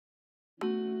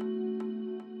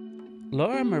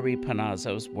Laura Marie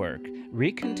Panozzo's work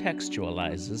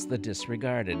recontextualizes the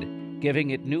disregarded, giving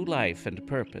it new life and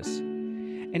purpose.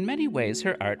 In many ways,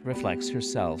 her art reflects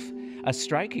herself, a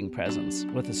striking presence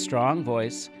with a strong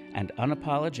voice and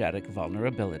unapologetic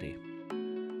vulnerability.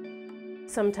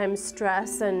 Sometimes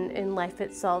stress and in life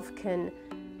itself can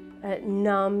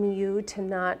numb you to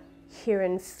not hear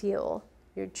and feel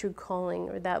your true calling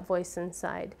or that voice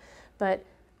inside. But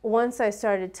once I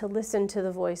started to listen to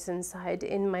the voice inside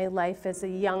in my life as a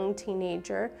young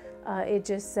teenager, it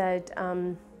just said,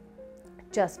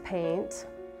 just paint.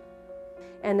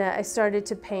 And I started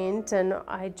to paint and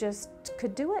I just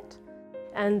could do it.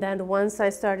 And then once I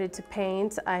started to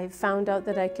paint, I found out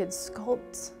that I could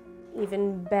sculpt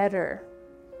even better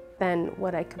than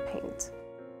what I could paint.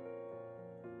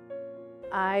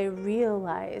 I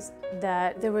realized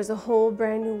that there was a whole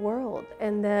brand new world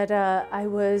and that I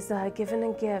was given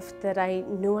a gift that I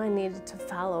knew I needed to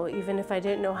follow. Even if I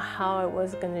didn't know how I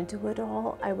was going to do it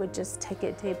all, I would just take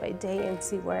it day by day and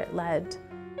see where it led.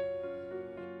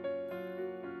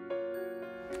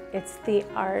 It's the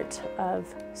art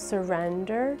of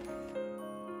surrender.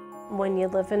 When you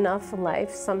live enough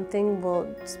life, something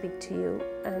will speak to you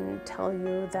and tell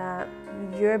you that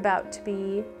you're about to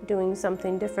be doing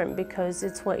something different because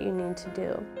it's what you need to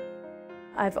do.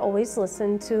 I've always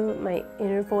listened to my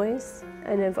inner voice,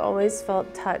 and I've always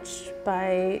felt touched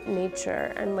by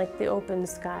nature and like the open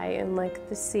sky and like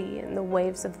the sea and the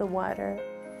waves of the water.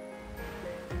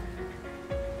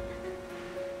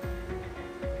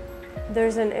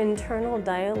 There's an internal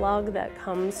dialogue that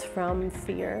comes from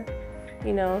fear.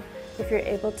 You know, if you're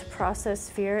able to process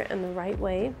fear in the right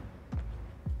way,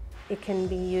 it can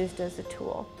be used as a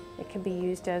tool. It can be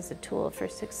used as a tool for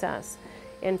success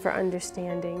and for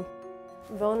understanding.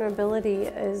 Vulnerability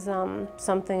is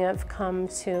something I've come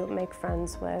to make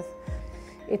friends with.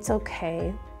 It's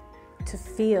okay to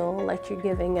feel like you're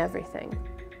giving everything,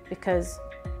 because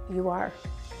you are.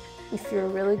 If you're a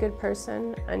really good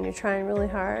person and you're trying really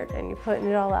hard and you're putting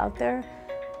it all out there,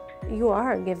 you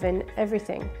are given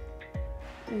everything.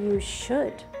 You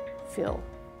should feel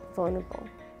vulnerable.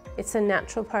 It's a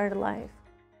natural part of life.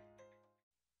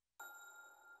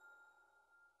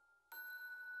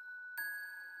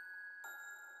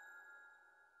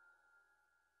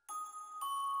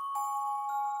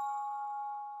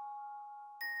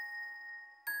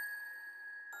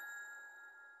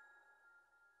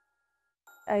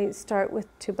 I start with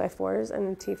 2x4s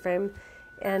and a T-frame,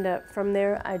 and from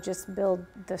there I just build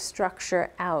the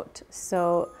structure out.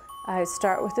 So I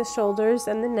start with the shoulders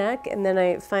and the neck, and then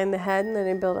I find the head, and then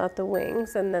I build out the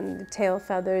wings, and then the tail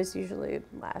feathers, usually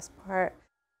the last part.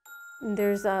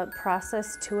 There's a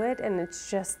process to it, and it's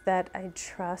just that I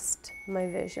trust my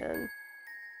vision.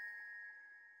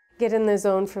 Get in the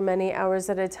zone for many hours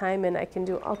at a time, and I can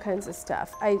do all kinds of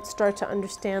stuff. I start to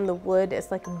understand the wood as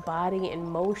like a body in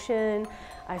motion.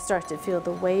 I start to feel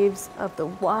the waves of the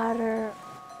water.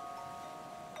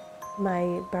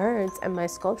 My birds and my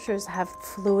sculptures have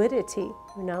fluidity,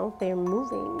 you know, they're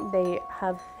moving, they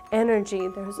have energy,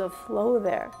 there's a flow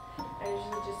there. I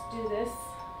usually just do this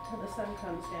till the sun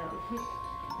comes down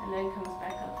and then comes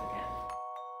back up again.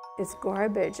 It's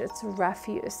garbage, it's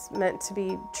refuse meant to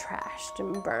be trashed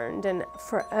and burned and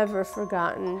forever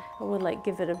forgotten. I would like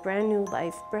give it a brand new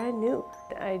life, brand new.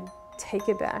 I take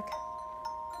it back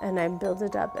and I build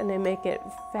it up and I make it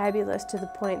fabulous to the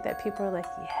point that people are like,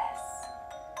 yes.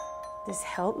 This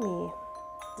helped me,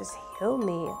 this healed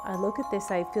me. I look at this,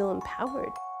 I feel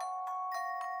empowered.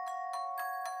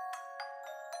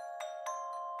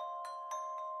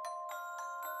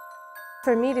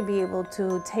 For me to be able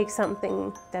to take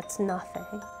something that's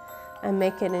nothing and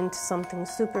make it into something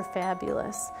super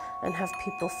fabulous and have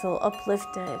people feel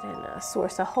uplifted and a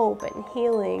source of hope and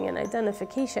healing and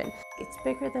identification, it's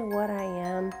bigger than what I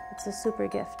am. It's a super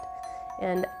gift.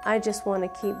 And I just want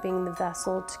to keep being the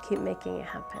vessel to keep making it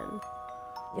happen.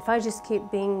 If I just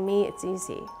keep being me, it's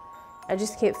easy. I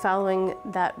just keep following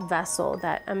that vessel,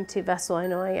 that empty vessel I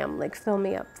know I am. Like, fill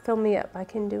me up, I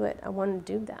can do it. I want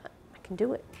to do that, I can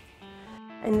do it.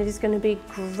 And it is going to be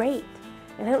great.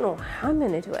 And I don't know how I'm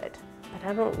going to do it, but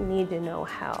I don't need to know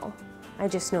how. I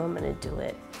just know I'm going to do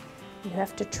it. You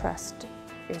have to trust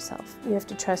yourself. You have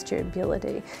to trust your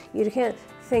ability. You can't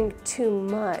think too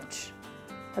much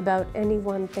about any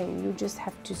one thing. You just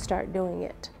have to start doing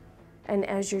it. And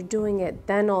as you're doing it,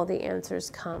 then all the answers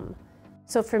come.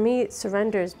 So for me,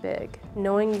 surrender is big.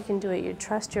 Knowing you can do it, you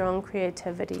trust your own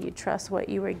creativity, you trust what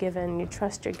you were given, you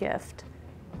trust your gift.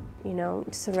 You know,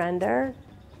 surrender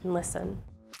and listen.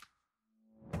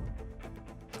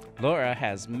 Laura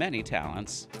has many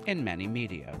talents in many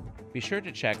media. Be sure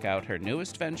to check out her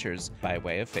newest ventures by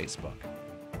way of Facebook.